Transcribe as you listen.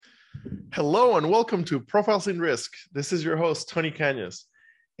Hello and welcome to Profiles in Risk. This is your host, Tony Cañas.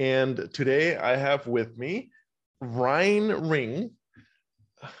 And today I have with me Ryan Ring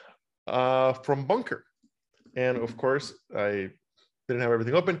from Bunker. And of course, I didn't have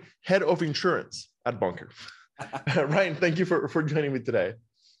everything open, head of insurance at Bunker. Ryan, thank you for joining me today.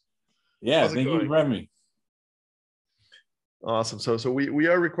 Yeah, thank you for having me. Awesome. So we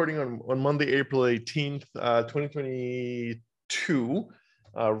are recording on Monday, April 18th, 2022.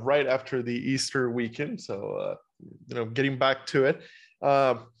 Right after the Easter weekend. So, getting back to it.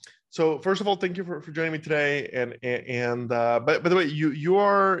 So first of all, thank you for joining me today. And by the way, you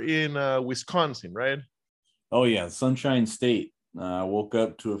are in Wisconsin, right? Oh yeah, Sunshine State. I woke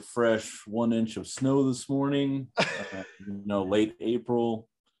up to a fresh 1 inch of snow this morning. Late April.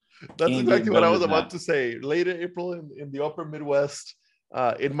 That's exactly what I was about to say. Late April in the upper Midwest.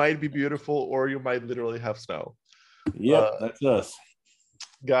 It might be beautiful, or you might literally have snow. Yep, that's us.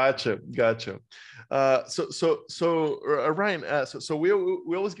 Gotcha. Ryan, so we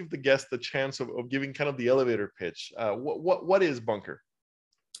always give the guest the chance of giving kind of the elevator pitch. What is Bunker?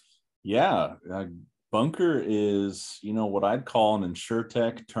 Yeah, Bunker is what I'd call an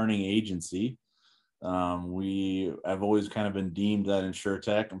insurtech turning agency. I've always kind of been deemed that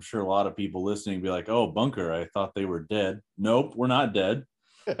insurtech. I'm sure a lot of people listening be like, "Oh, Bunker, I thought they were dead." Nope, we're not dead.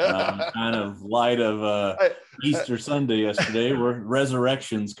 Kind of light of Easter Sunday yesterday, where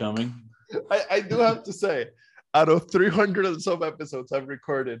resurrection's coming. I do have to say, out of 300 and some episodes we've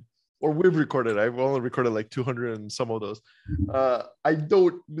recorded, I've only recorded like 200 and some of those. I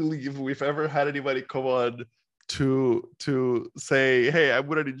don't believe we've ever had anybody come on to say, "Hey, I'm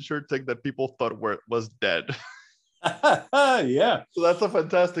with an insurtech that people thought was dead." Yeah. So that's a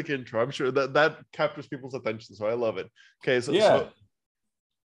fantastic intro. I'm sure that captures people's attention. So I love it. Okay,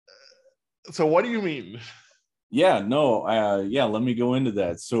 So what do you mean? Let me go into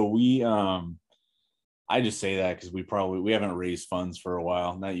that. So I just say that because we haven't raised funds for a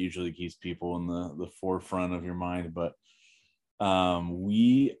while, and that usually keeps people in the forefront of your mind. But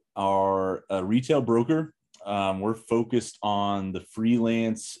we are a retail broker. We're focused on the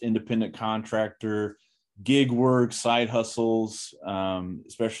freelance, independent contractor, gig work, side hustles,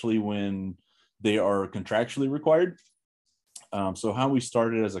 especially when they are contractually required. So how we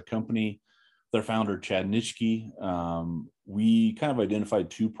started as a company, their founder, Chad Nitschke, we kind of identified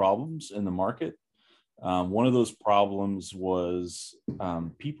two problems in the market. One of those problems was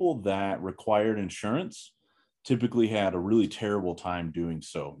people that required insurance typically had a really terrible time doing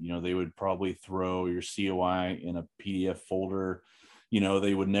so. They would probably throw your COI in a PDF folder.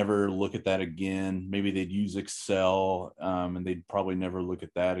 They would never look at that again. Maybe they'd use Excel, and they'd probably never look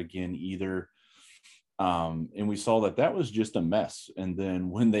at that again either. And we saw that was just a mess. And then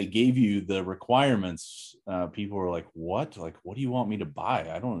when they gave you the requirements, people were like, what? Like, what do you want me to buy?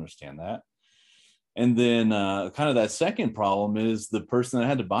 I don't understand that. And then kind of that second problem is the person that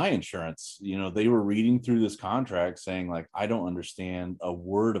had to buy insurance. They were reading through this contract saying, like, I don't understand a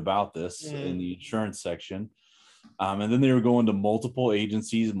word about this in the insurance section. And then they were going to multiple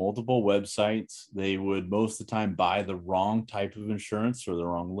agencies, multiple websites. They would most of the time buy the wrong type of insurance or the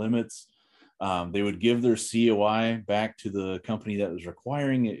wrong limits. They would give their COI back to the company that was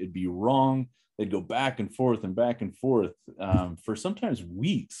requiring it. It'd be wrong. They'd go back and forth for sometimes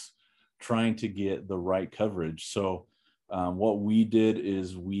weeks trying to get the right coverage. So what we did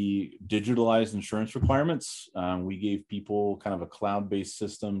is we digitalized insurance requirements. We gave people kind of a cloud-based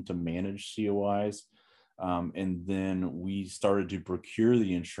system to manage COIs. And then we started to procure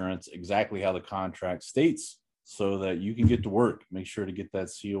the insurance exactly how the contract states, so that you can get to work. Make sure to get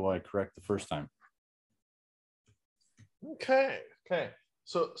that COI correct the first time. Okay.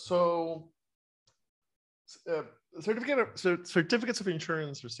 So certificates of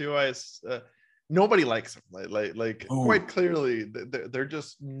insurance or COIs, nobody likes them. Quite clearly, they're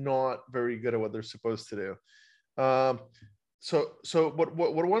just not very good at what they're supposed to do. What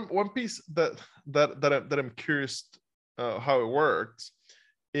one piece that I'm curious how it works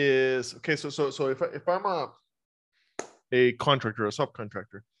is, okay. So if I'm a contractor, a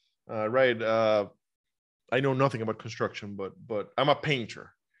subcontractor, right? I know nothing about construction, but I'm a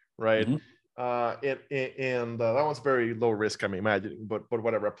painter, right? Mm-hmm. And that was very low risk, I'm imagining, but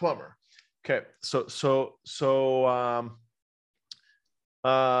whatever, a plumber. Okay, so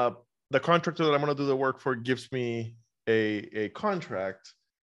the contractor that I'm going to do the work for gives me a contract.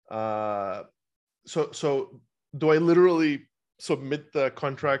 So do I literally submit the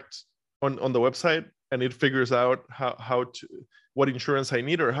contract on the website and it figures out what insurance I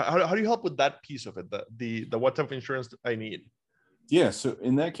need, or how do you help with that piece of it, the what type of insurance I need? Yeah, so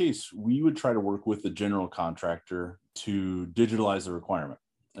in that case, we would try to work with the general contractor to digitalize the requirement.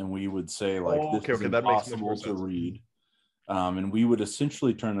 and we would say like, Oh, this okay, is okay, that makes much more impossible to sense. read. And we would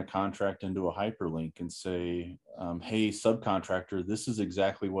essentially turn the contract into a hyperlink and say, hey, subcontractor, this is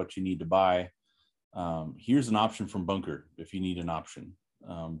exactly what you need to buy. Here's an option from Bunker if you need an option.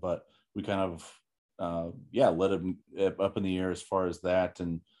 But we kind of, let them up in the air as far as that.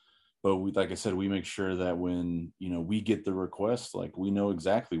 But we, like I said, we make sure that when, we get the request, like we know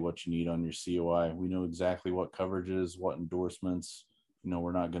exactly what you need on your COI. We know exactly what coverages, what endorsements.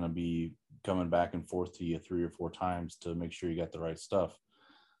 We're not going to be coming back and forth to you 3 or 4 times to make sure you got the right stuff.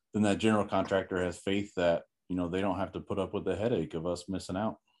 Then that general contractor has faith that, they don't have to put up with the headache of us missing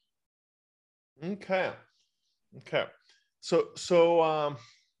out. Okay. So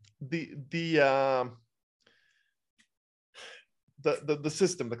the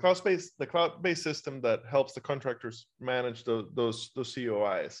system, the cloud-based system that helps the contractors manage those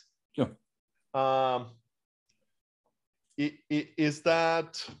COIs. Yeah. Is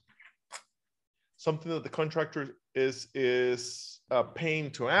that something that the contractor is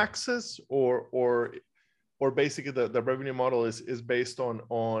paying to access, or basically the revenue model is based on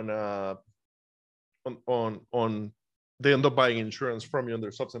they end up buying insurance from you, and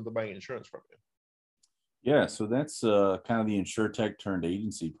their subs end up buying insurance from you? Yeah, so that's kind of the InsurTech turned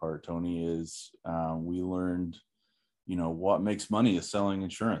agency part, Tony, is we learned, what makes money is selling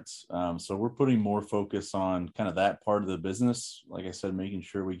insurance. So we're putting more focus on kind of that part of the business. Like I said, making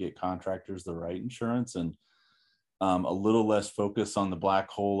sure we get contractors the right insurance, and a little less focus on the black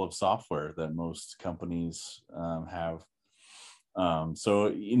hole of software that most companies have.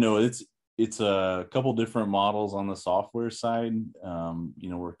 So, it's a couple different models on the software side.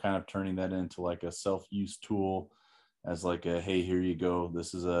 We're kind of turning that into like a self-use tool as like a, hey, here you go.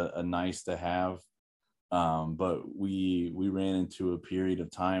 This is a nice to have. But we ran into a period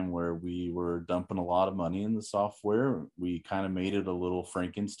of time where we were dumping a lot of money in the software. We kind of made it a little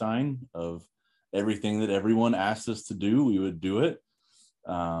Frankenstein of everything that everyone asked us to do, we would do it.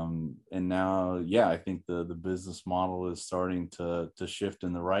 And now, I think the business model is starting to shift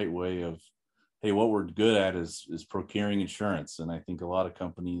in the right way of, hey, what we're good at is procuring insurance. And I think a lot of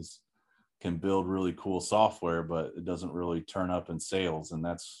companies can build really cool software, but it doesn't really turn up in sales. And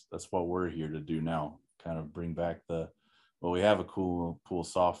that's what we're here to do now, kind of bring back we have a cool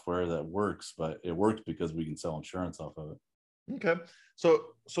software that works, but it works because we can sell insurance off of it. Okay.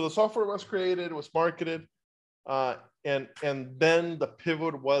 So the software was created, was marketed, and then the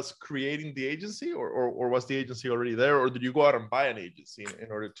pivot was creating the agency, or was the agency already there, or did you go out and buy an agency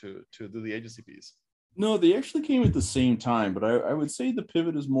in order to do the agency piece? No, they actually came at the same time, but I would say the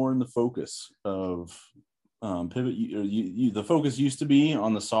pivot is more in the focus of pivot. The focus used to be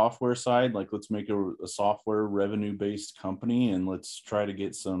on the software side, like let's make a software revenue-based company, and let's try to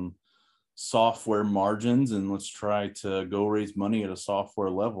get some software margins, and let's try to go raise money at a software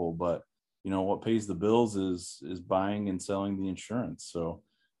level. But what pays the bills is buying and selling the insurance. So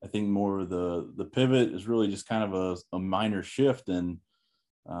I think more the pivot is really just kind of a minor shift, and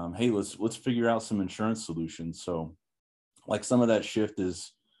hey, let's figure out some insurance solutions. So like some of that shift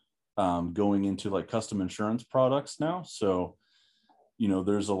is going into like custom insurance products now. So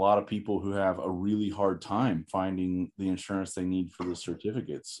there's a lot of people who have a really hard time finding the insurance they need for the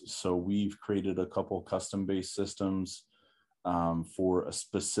certificates. So we've created a couple custom-based systems for a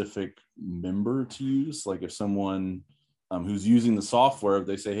specific member to use. Like if someone who's using the software, if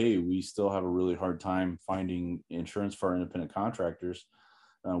they say, hey, we still have a really hard time finding insurance for our independent contractors,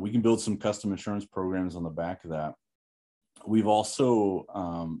 we can build some custom insurance programs on the back of that. We've also,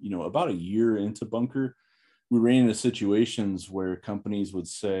 about a year into Bunker, we ran into situations where companies would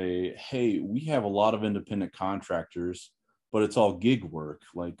say, hey, we have a lot of independent contractors, but it's all gig work.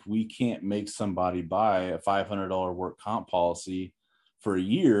 Like we can't make somebody buy a $500 work comp policy for a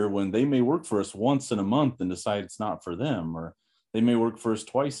year when they may work for us once in a month and decide it's not for them, or they may work for us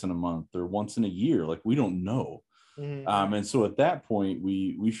twice in a month or once in a year. Like we don't know. Mm-hmm. And so at that point,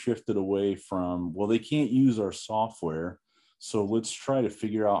 we shifted away from, well, they can't use our software, so let's try to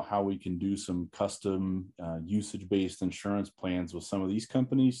figure out how we can do some custom usage-based insurance plans with some of these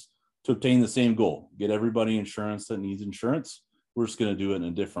companies to obtain the same goal, get everybody insurance that needs insurance. We're just going to do it in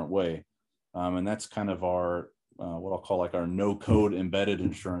a different way. And that's kind of our, what I'll call like our no-code embedded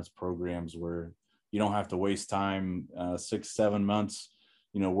insurance programs, where you don't have to waste time 6-7 months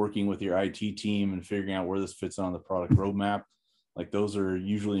working with your IT team and figuring out where this fits on the product roadmap. Like those are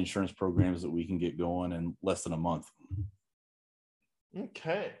usually insurance programs that we can get going in less than a month.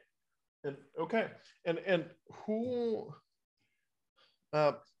 Okay. And who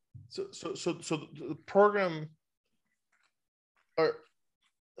so the program are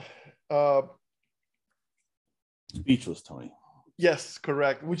Speechless, Tony. Yes,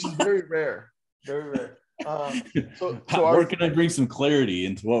 correct. Which is very rare. Very rare. Where can I bring some clarity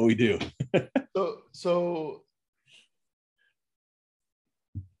into what we do? So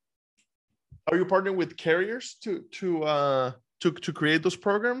are you partnering with carriers to create those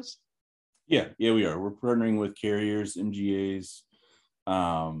programs? Yeah, we are. We're partnering with carriers, MGAs,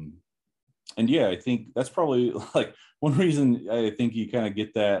 and yeah, I think that's probably like one reason I think you kind of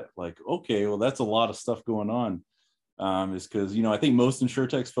get that, like, okay, well, that's a lot of stuff going on, is because, I think most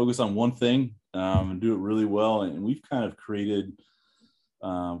insurtechs focus on one thing and do it really well, and we've kind of created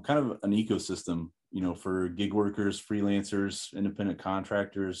kind of an ecosystem, for gig workers, freelancers, independent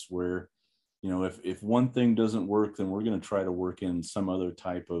contractors, where if one thing doesn't work, then we're going to try to work in some other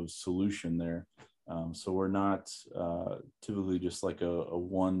type of solution there. So we're not typically just like a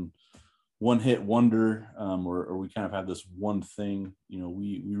one hit wonder, or we kind of have this one thing.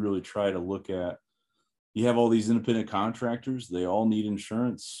 We really try to look at, you have all these independent contractors, they all need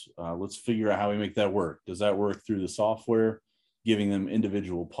insurance. Let's figure out how we make that work. Does that work through the software, giving them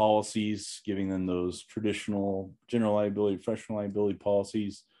individual policies, giving them those traditional general liability, professional liability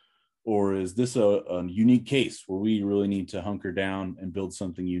policies? Or is this a unique case where we really need to hunker down and build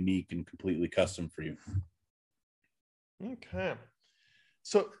something unique and completely custom for you? Okay.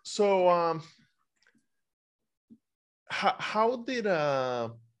 So how did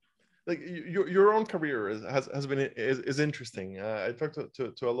like your own career has been is interesting. I talked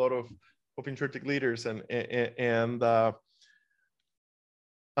to a lot of insurtech leaders, and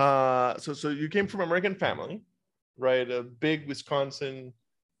so you came from American Family, right? A big Wisconsin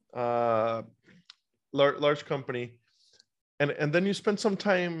large company, and then you spent some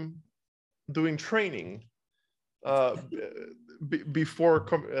time doing training before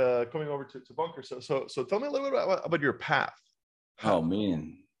coming over to Bunker. So tell me a little bit about your path. Oh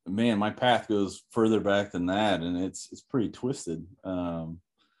man, my path goes further back than that, and it's pretty twisted.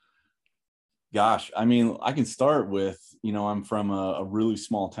 Gosh, I mean, I can start with, I'm from a really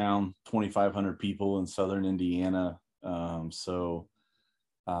small town, 2,500 people in southern Indiana.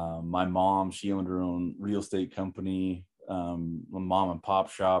 My mom, she owned her own real estate company, a mom and pop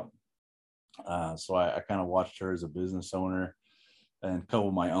shop. So I kind of watched her as a business owner, and a couple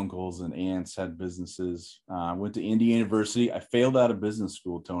of my uncles and aunts had businesses. I went to Indiana University. I failed out of business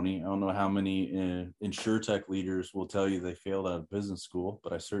school, Tony. I don't know how many insurtech leaders will tell you they failed out of business school,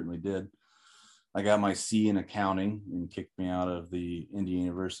 but I certainly did. I got my C in accounting and kicked me out of the Indiana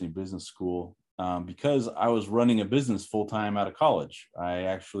University Business School because I was running a business full-time out of college. I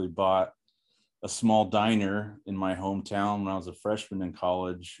actually bought a small diner in my hometown when I was a freshman in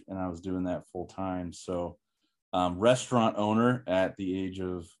college, and I was doing that full-time. So restaurant owner at the age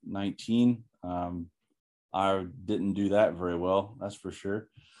of 19. I didn't do that very well, that's for sure.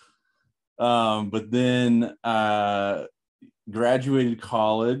 But then graduated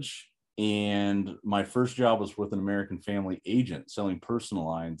college, and my first job was with an American Family agent selling personal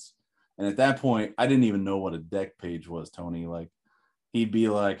lines. And at that point, I didn't even know what a deck page was, Tony. Like, he'd be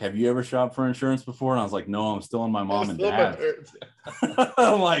like, "Have you ever shopped for insurance before?" And I was like, "No, I'm still on my mom and dad."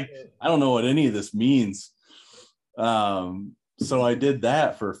 I'm like, I don't know what any of this means. So I did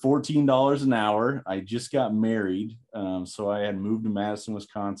that for $14 an hour. I just got married. So I had moved to Madison,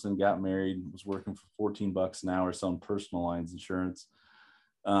 Wisconsin, got married, was working for $14 an hour selling personal lines insurance.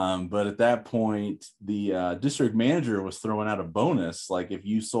 But at that point, the district manager was throwing out a bonus. Like, if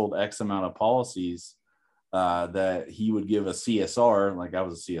you sold X amount of policies, that he would give a CSR, like I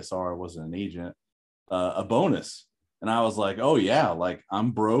was a CSR, I wasn't an agent, a bonus. And I was like, oh yeah, like, I'm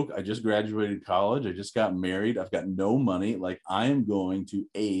broke. I just graduated college. I just got married. I've got no money. Like, I am going to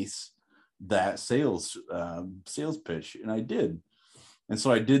ace that sales pitch. And I did. And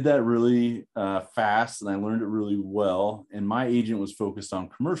so I did that really fast, and I learned it really well. And my agent was focused on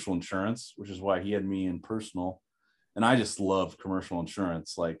commercial insurance, which is why he had me in personal. And I just loved commercial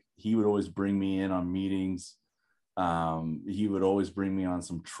insurance. Like, he would always bring me in on meetings. He would always bring me on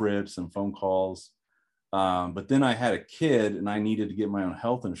some trips and phone calls. But then I had a kid, and I needed to get my own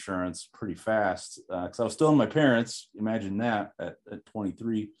health insurance pretty fast because I was still in my parents. Imagine that at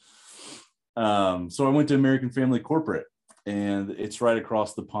 23. So I went to American Family Corporate, and it's right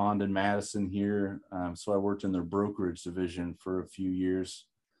across the pond in Madison here. So I worked in their brokerage division for a few years.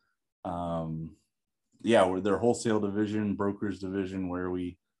 We're their wholesale division, brokerage division, where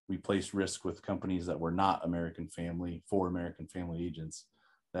we place risk with companies that were not American Family for American Family agents.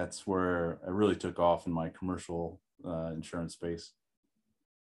 That's where I really took off in my commercial insurance space.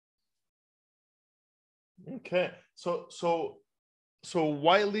 Okay, so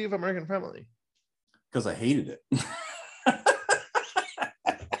why leave American Family? Because I hated it.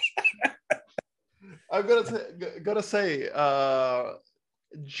 I I've gotta say,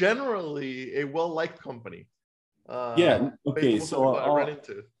 generally a well-liked company. Yeah. Based on Okay. most of So the people I ran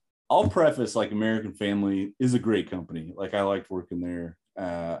into. I'll preface like American Family is a great company. Like I liked working there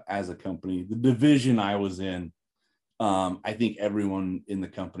as a company. The division I was in, I think everyone in the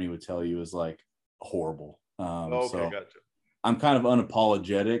company would tell you is like horrible. Okay, So gotcha. I'm kind of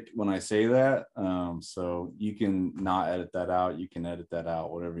unapologetic when I say that. So you can not edit that out. You can edit that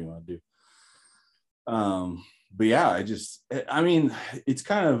out, whatever you want to do. But yeah, I mean, it's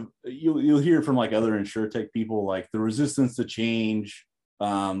kind of, you'll hear from like other insurtech people, like the resistance to change,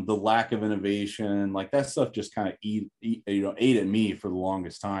 the lack of innovation, like that stuff just kind of ate at me for the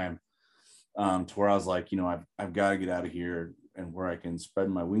longest time. To where I was like, I've got to get out of here and where I can spread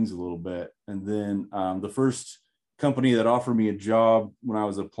my wings a little bit. And then the first company that offered me a job when I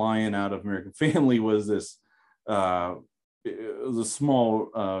was applying out of American Family was this, it was a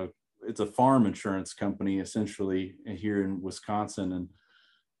small, it's a farm insurance company essentially here in Wisconsin.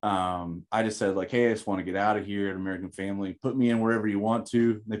 And I just said like, hey, I just want to get out of here at American Family, put me in wherever you want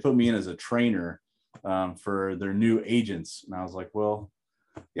to. They put me in as a trainer for their new agents. And I was like, well,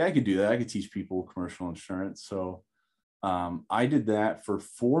 yeah, I could do that. I could teach people commercial insurance. So I did that for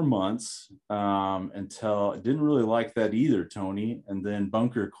 4 months until I didn't really like that either, Tony. And then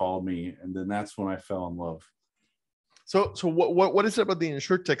Bunker called me, and then that's when I fell in love. So what is it about the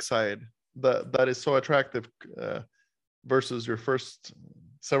insurtech side that is so attractive versus your first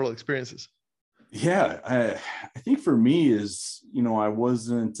several experiences? Yeah, I think for me is, I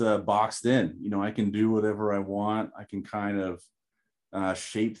wasn't boxed in. I can do whatever I want. I can kind of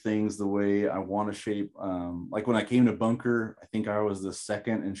shape things the way I want to shape. Like when I came to Bunker, I think I was the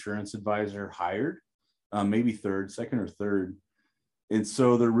second insurance advisor hired, maybe second or third. And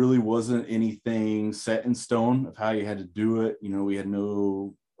so there really wasn't anything set in stone of how you had to do it. We had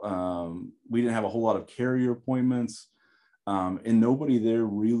we didn't have a whole lot of carrier appointments. And nobody there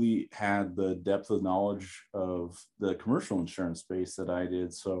really had the depth of knowledge of the commercial insurance space that I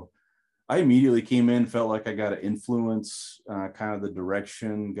did. So I immediately came in, felt like I got to influence kind of the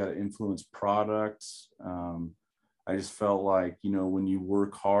direction, got to influence products. I just felt like, when you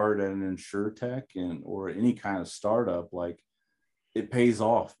work hard at an insurtech or any kind of startup, like it pays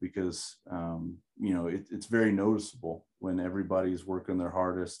off because, it's very noticeable when everybody's working their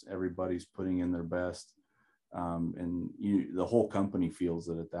hardest, everybody's putting in their best. And the whole company feels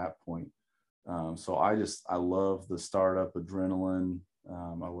it at that point. So I love the startup adrenaline.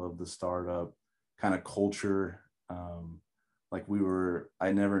 I love the startup kind of culture.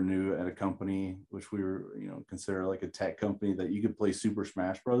 I never knew at a company, which we were, considered like a tech company, that you could play Super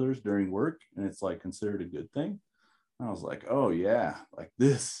Smash Brothers during work and it's like considered a good thing. And I was like, oh yeah, like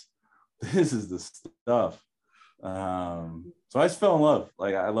this is the stuff. So I just fell in love.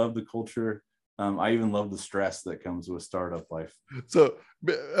 Like I love the culture. I even love the stress that comes with startup life. So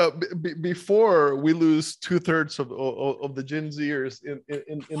before we lose 2/3 of the Gen Zers in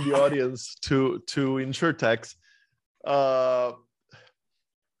the audience to insurtechs, while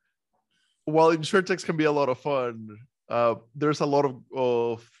insurtechs can be a lot of fun, there's a lot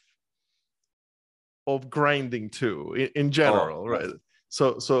of grinding too in general, right?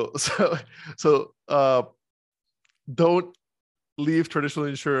 So don't leave traditional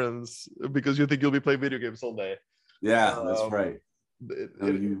insurance because you think you'll be playing video games all day. Yeah, that's right.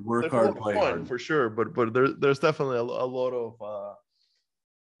 You work hard, play hard for sure, but there's definitely a lot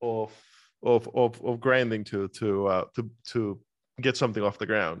of grinding to get something off the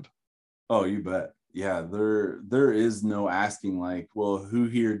ground. Oh, you bet. Yeah, there is no asking like, well, who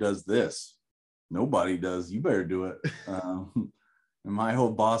here does this? Nobody does. You better do it. And my whole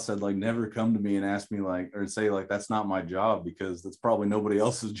boss said, like, never come to me and ask me like, or say like, that's not my job, because that's probably nobody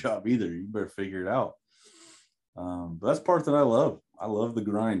else's job either. You better figure it out. But that's part that I love. I love the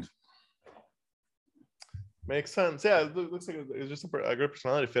grind. Makes sense. Yeah, it looks like it's just a great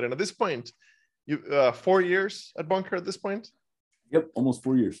personality fit. And at this point, you 4 years at Bunker at this point. Yep, almost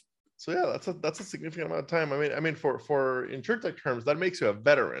 4 years. So yeah, that's a significant amount of time. I mean, for insurtech terms, that makes you a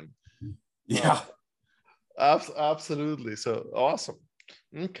veteran. Yeah. Absolutely. So awesome.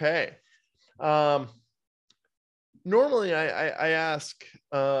 Okay. Normally I ask,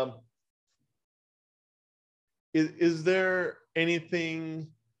 is there anything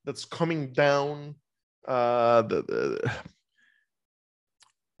that's coming down the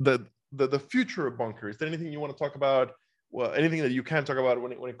future of Bunker? Is there anything you want to talk about? Well, anything that you can talk about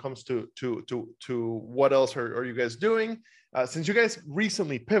when it comes to what else are you guys doing? Since you guys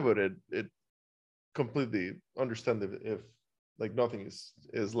recently pivoted, it completely understand if like nothing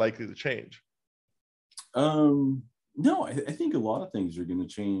is likely to change. No, I think a lot of things are going to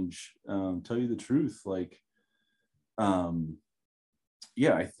change. Tell you the truth, like,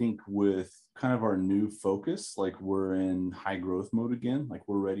 yeah, I think with kind of our new focus, like we're in high growth mode again, like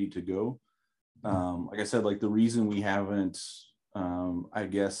we're ready to go. Like I said, like the reason we haven't, I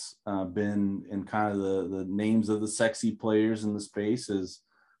guess, been in kind of the names of the sexy players in the space is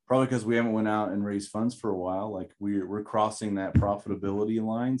probably because we haven't went out and raised funds for a while. Like we're crossing that profitability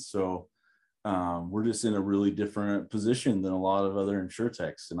line. So we're just in a really different position than a lot of other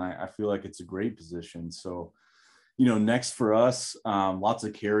insurtechs. And I feel like it's a great position. So, next for us, lots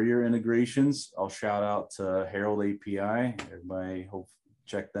of carrier integrations. I'll shout out to Herald API. Everybody hope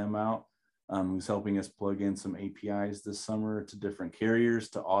check them out. Who's helping us plug in some APIs this summer to different carriers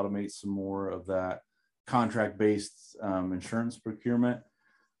to automate some more of that contract-based insurance procurement.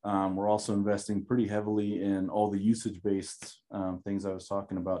 We're also investing pretty heavily in all the usage-based things I was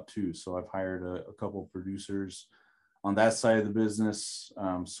talking about too. So I've hired a couple of producers on that side of the business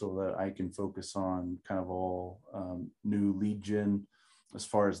so that I can focus on kind of all new lead gen as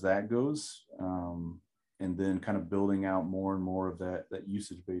far as that goes. And then kind of building out more and more of that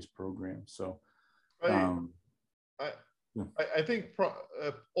usage-based program. So I think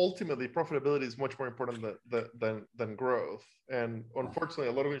ultimately profitability is much more important than growth. And unfortunately,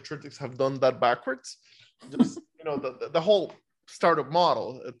 a lot of insurtechs have done that backwards. Just, the whole startup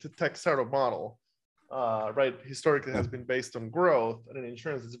model, the tech startup model, right, historically has been based on growth. And in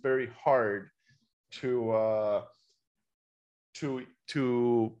insurance, it's very hard to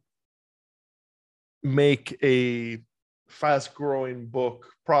make a fast-growing book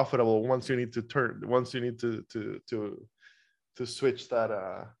profitable once you need to switch that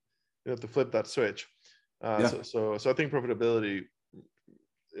to flip that switch. So I think profitability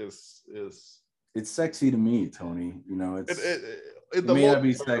is it's sexy to me, Tony. It may not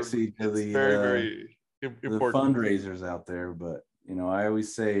be sexy to the very important fundraisers out there, but I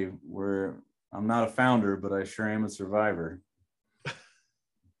always say I'm not a founder, but I sure am a survivor.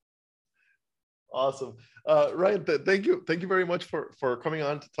 Awesome. Ryan, thank you very much for coming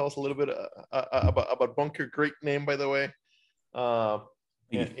on to tell us a little bit about Bunker. Great name, by the way.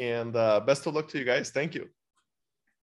 And best of luck to you guys. Thank you.